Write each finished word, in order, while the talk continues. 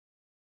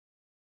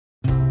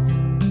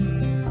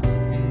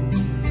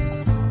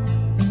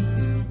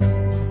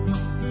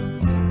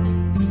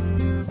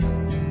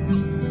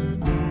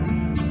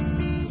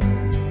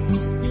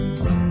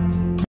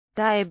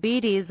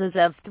Diabetes is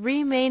of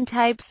three main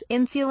types: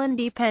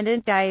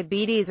 insulin-dependent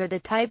diabetes or the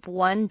type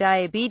 1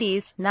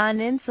 diabetes,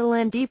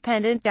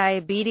 non-insulin-dependent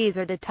diabetes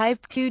or the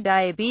type 2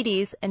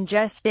 diabetes, and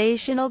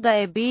gestational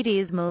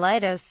diabetes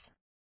mellitus.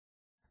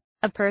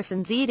 A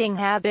person's eating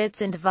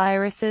habits and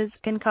viruses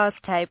can cause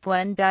type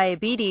 1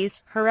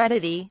 diabetes.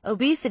 Heredity,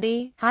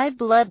 obesity, high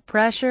blood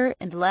pressure,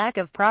 and lack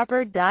of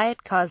proper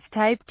diet cause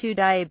type 2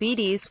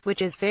 diabetes,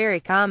 which is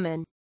very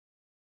common.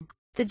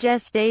 The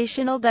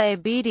gestational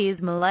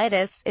diabetes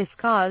mellitus is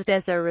caused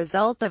as a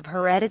result of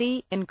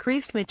heredity,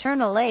 increased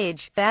maternal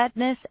age,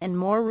 fatness, and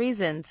more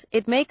reasons.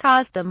 It may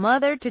cause the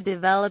mother to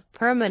develop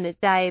permanent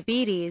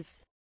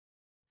diabetes.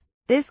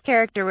 This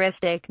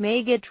characteristic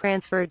may get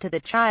transferred to the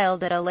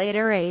child at a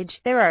later age.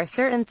 There are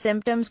certain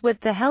symptoms with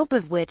the help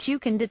of which you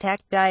can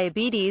detect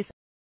diabetes: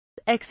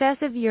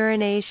 excessive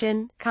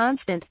urination,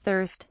 constant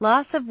thirst,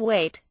 loss of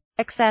weight,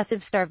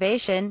 excessive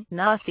starvation,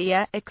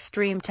 nausea,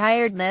 extreme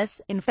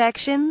tiredness,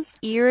 infections,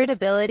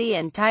 irritability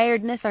and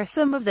tiredness are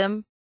some of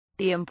them.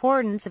 The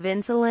importance of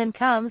insulin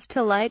comes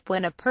to light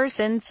when a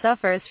person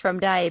suffers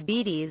from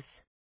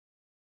diabetes.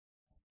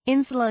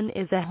 Insulin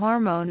is a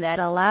hormone that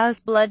allows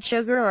blood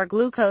sugar or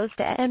glucose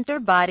to enter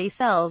body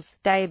cells.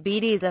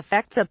 Diabetes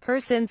affects a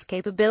person's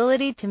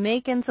capability to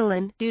make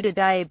insulin. Due to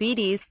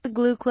diabetes, the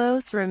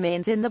glucose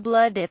remains in the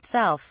blood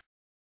itself.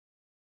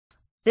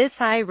 This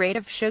high rate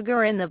of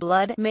sugar in the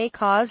blood may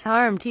cause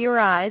harm to your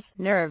eyes,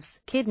 nerves,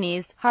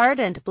 kidneys, heart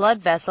and blood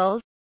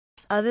vessels.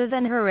 Other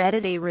than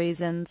heredity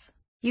reasons,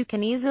 you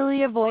can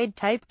easily avoid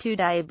type 2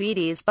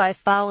 diabetes by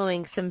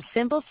following some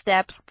simple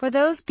steps. For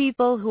those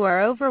people who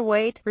are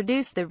overweight,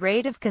 reduce the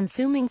rate of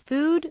consuming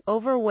food.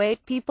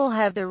 Overweight people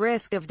have the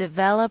risk of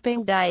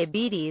developing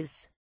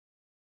diabetes.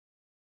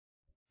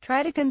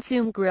 Try to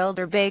consume grilled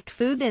or baked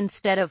food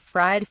instead of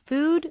fried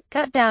food.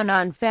 Cut down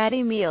on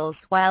fatty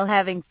meals while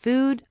having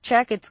food.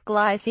 Check its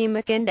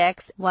glycemic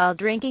index while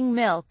drinking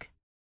milk.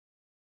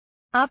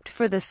 Opt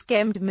for the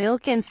skimmed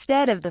milk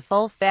instead of the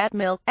full-fat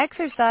milk.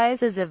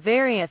 Exercise is a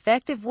very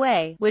effective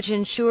way, which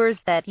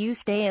ensures that you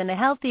stay in a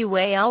healthy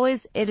way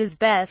always. It is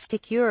best to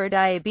cure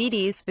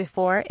diabetes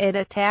before it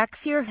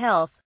attacks your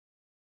health.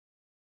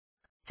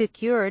 To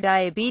cure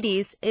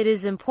diabetes, it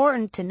is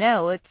important to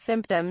know its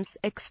symptoms.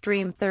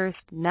 Extreme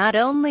thirst, not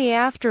only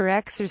after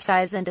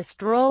exercise and a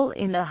stroll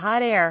in the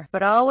hot air,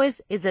 but always,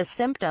 is a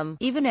symptom,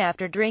 even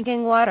after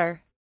drinking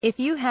water. If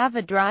you have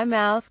a dry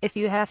mouth, if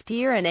you have to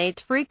urinate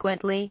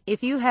frequently,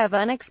 if you have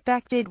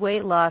unexpected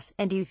weight loss,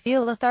 and you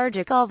feel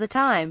lethargic all the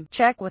time,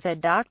 check with a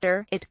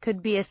doctor. It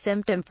could be a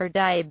symptom for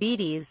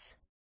diabetes.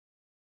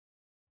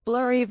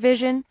 Blurry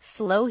vision,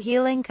 slow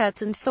healing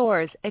cuts and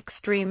sores,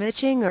 extreme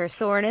itching or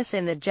soreness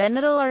in the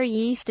genital or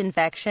yeast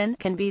infection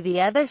can be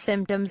the other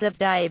symptoms of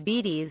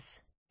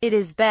diabetes. It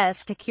is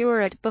best to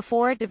cure it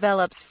before it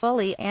develops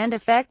fully and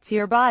affects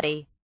your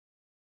body.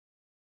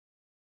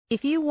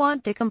 If you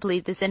want to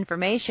complete this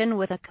information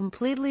with a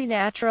completely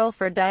natural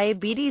for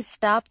diabetes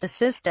stop the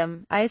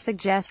system, I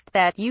suggest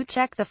that you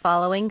check the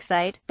following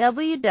site: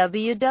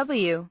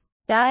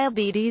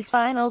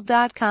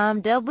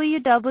 www.diabetesfinal.com,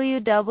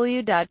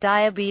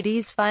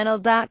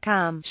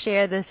 www.diabetesfinal.com.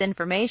 Share this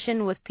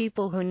information with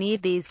people who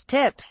need these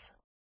tips.